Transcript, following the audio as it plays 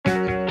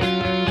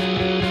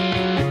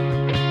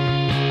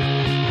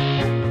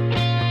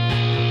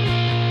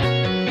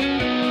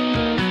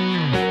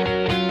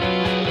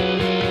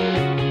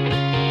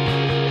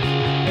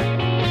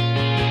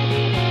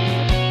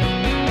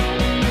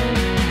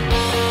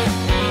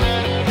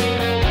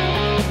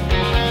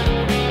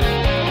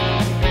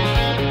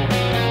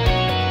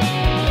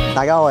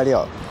大家好，我係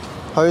Leo。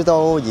去到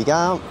而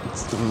家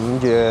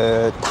5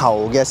月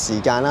頭嘅時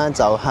間啦，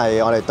就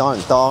係我哋多倫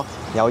多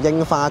有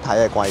櫻花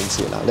睇嘅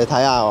季節啦。你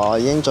睇下，我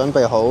已經準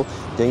備好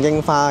影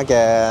櫻花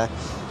嘅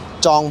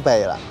裝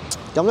備啦。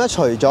咁咧，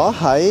除咗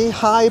喺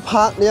High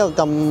Park 呢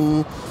個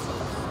咁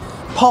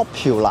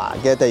popular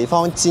嘅地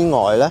方之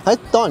外咧，喺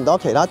多倫多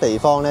其他地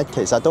方咧，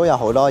其實都有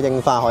好多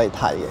櫻花可以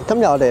睇嘅。今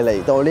日我哋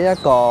嚟到呢一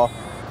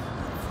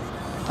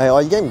個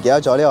我已經唔記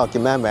得咗呢個叫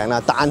咩名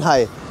啦，但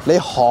係你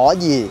可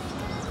以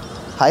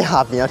喺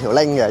下邊有條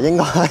link 嘅，應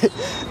該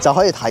就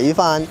可以睇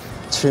翻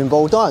全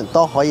部多倫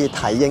多可以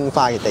睇櫻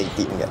花嘅地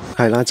點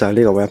嘅。係啦，就係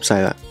呢個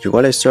website 啦。如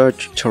果你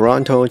search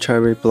Toronto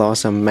Cherry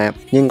Blossom Map，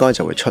 應該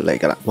就會出嚟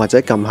噶啦，或者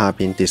撳下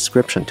邊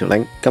description 條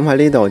link。咁喺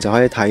呢度就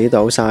可以睇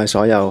到晒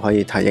所有可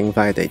以睇櫻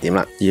花嘅地點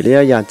啦。而呢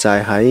一日就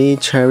係喺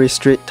Cherry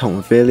Street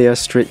同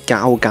Villiers Street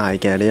交界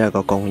嘅呢一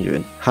個公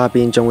園，下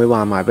邊仲會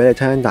話埋俾你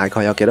聽大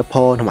概有幾多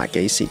棵同埋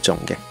幾時種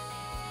嘅。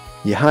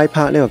而 High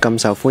Park 呢個咁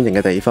受歡迎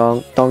嘅地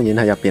方，當然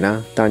喺入邊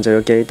啦，但就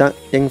要記得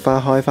櫻花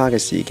開花嘅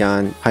時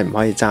間係唔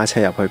可以揸車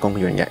入去公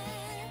園嘅。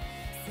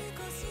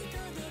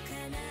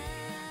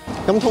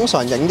咁通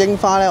常影櫻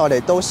花咧，我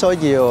哋都需要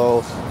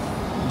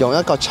用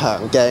一個長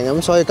鏡，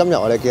咁所以今日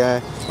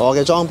我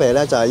嘅裝備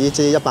咧就係呢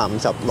支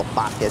156-8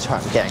嘅長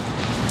鏡。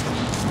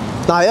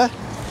但係咧，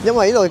因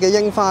為呢度嘅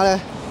櫻花咧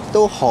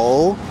都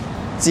好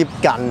接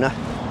近啊，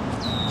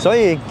所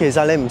以其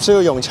實你唔需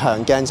要用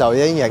長鏡就已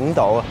經影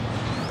到啊。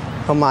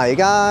同埋而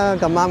家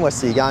咁啱個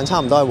時間差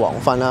唔多係黃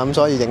昏啦，咁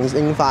所以影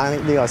櫻花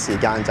呢個時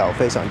間就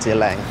非常之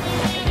靚。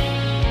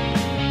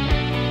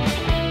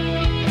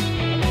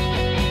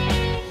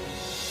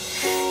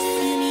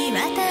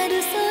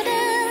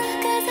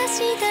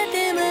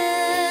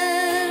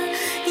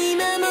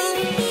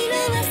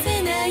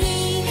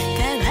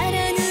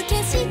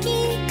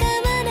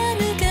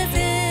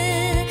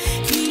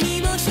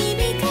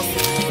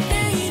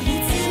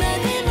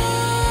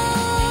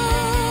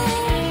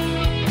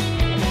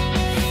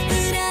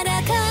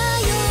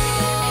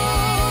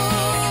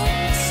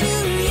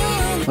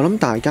我諗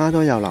大家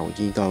都有留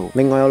意到，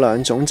另外有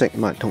兩種植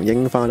物同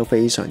櫻花都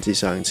非常之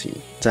相似，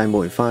就係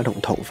梅花同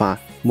桃花。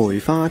梅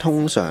花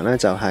通常咧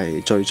就係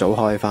最早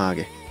開花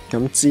嘅，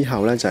咁之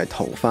後咧就係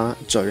桃花，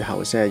最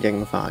後先係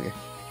櫻花嘅。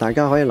大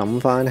家可以諗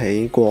翻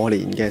起過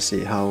年嘅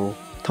時候，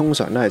通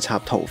常都係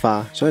插桃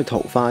花，所以桃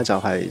花就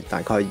係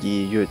大概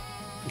2月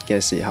嘅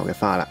時候嘅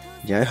花啦。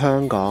而喺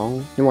香港，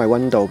因為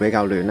溫度比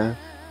較暖啦，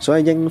所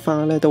以櫻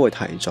花咧都會提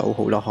早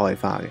好多開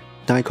花嘅。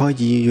大概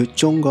2月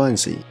中嗰陣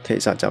時，其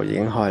實就已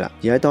經開啦。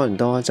而喺多倫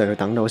多就要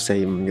等到4、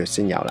5月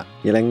先有啦。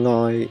而另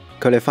外，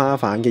佢哋花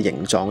瓣嘅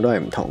形狀都係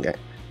唔同嘅。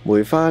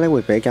梅花咧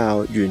會比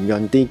較圓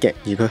潤啲嘅，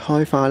而佢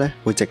開花咧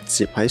會直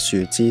接喺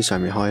樹枝上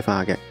面開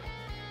花嘅。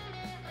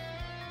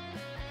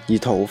而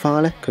桃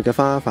花咧，佢嘅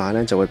花瓣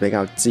咧就會比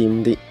較尖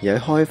啲，而喺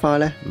開花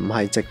咧唔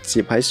係直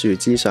接喺樹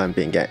枝上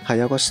邊嘅，係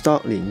有個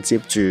stalk 連接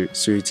住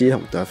樹枝同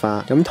朵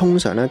花。咁通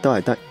常咧都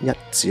係得1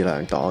至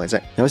2朵嘅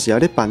啫。有時有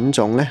啲品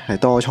種咧係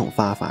多重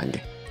花瓣嘅。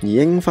而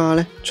櫻花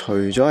咧，除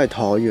咗係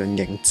橢圓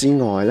形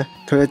之外咧，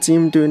佢嘅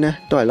尖端咧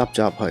都係凹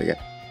咗入去嘅，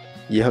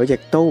而佢亦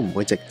都唔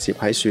會直接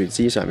喺樹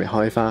枝上面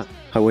開花，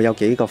係會有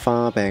幾個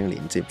花柄連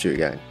接住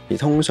嘅，而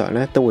通常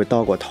咧都會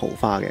多過桃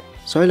花嘅。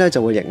所以咧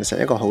就會形成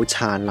一個好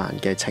燦爛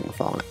嘅情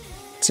況啦。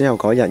之後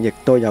嗰日亦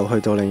都有去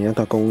到另一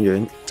個公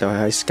園，就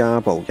係喺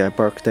Scarborough 嘅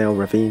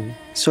Birkdale Ravine。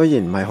雖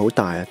然唔係好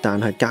大啊，但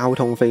係交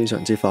通非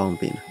常之方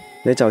便。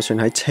你就算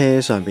喺車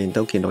上邊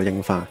都見到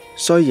櫻花。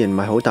雖然唔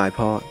係好大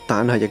棵，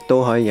但係亦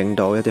都可以影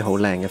到一啲好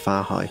靚嘅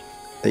花海。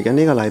嚟緊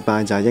呢個禮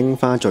拜就係櫻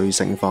花最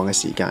盛放嘅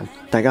時間，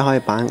大家可以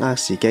把握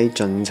時機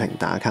盡情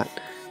打卡。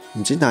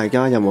唔知大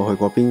家有冇去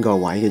過邊個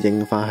位嘅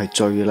櫻花係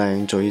最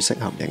靚、最適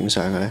合影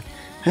相嘅呢？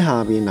喺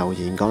下邊留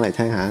言講嚟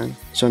聽下，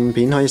順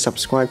便可以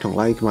subscribe 同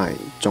like 埋，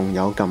仲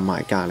有撳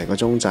埋隔離個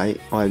鐘仔。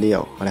我係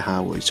Leo， 我哋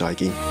下回再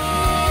見。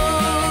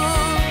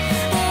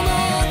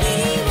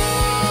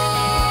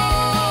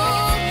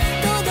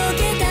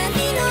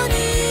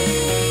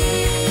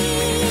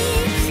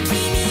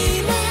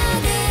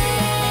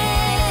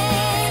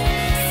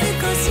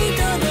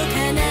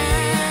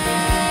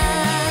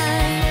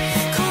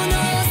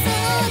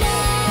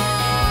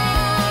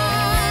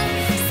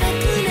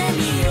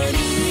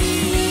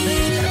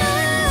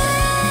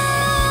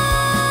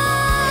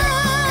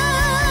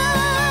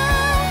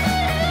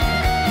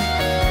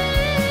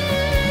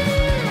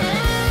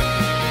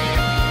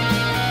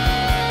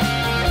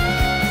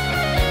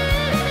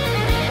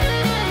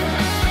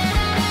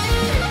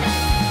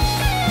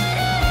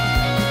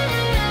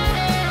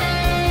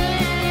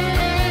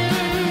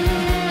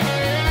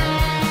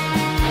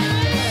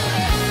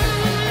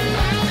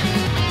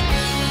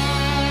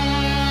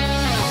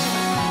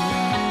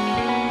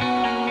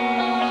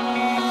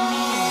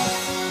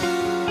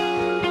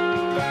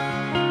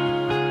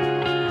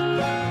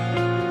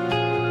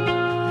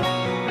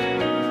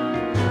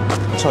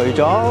除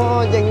咗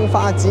櫻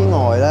花之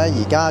外咧，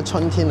而家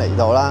春天嚟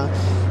到啦，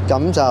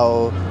咁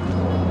就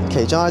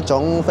其中一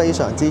種非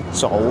常之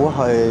早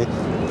去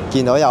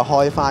見到有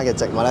開花嘅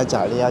植物咧，就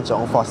係呢一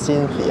種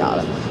Forsythia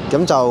啦。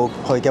咁就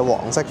佢嘅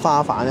黃色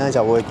花瓣咧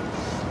就會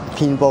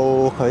遍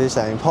佈佢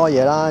成棵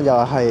嘢啦，又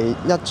係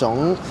一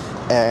種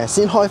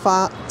先開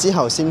花之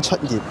後先出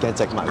葉嘅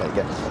植物嚟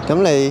嘅。咁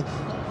你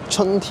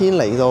春天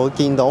嚟到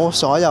見到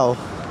所有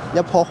一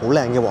棵好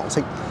靚嘅黃色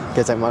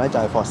嘅植物咧，就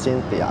係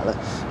Forsythia 啦。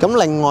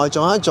咁另外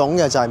仲有一種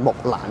嘅就係木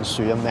蘭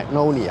樹嘅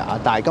Magnolia，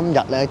 但係今日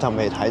咧就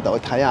未睇到，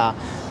睇下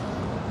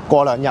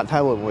過2日睇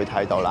下會唔會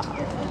睇到啦。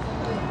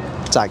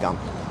就係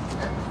咁。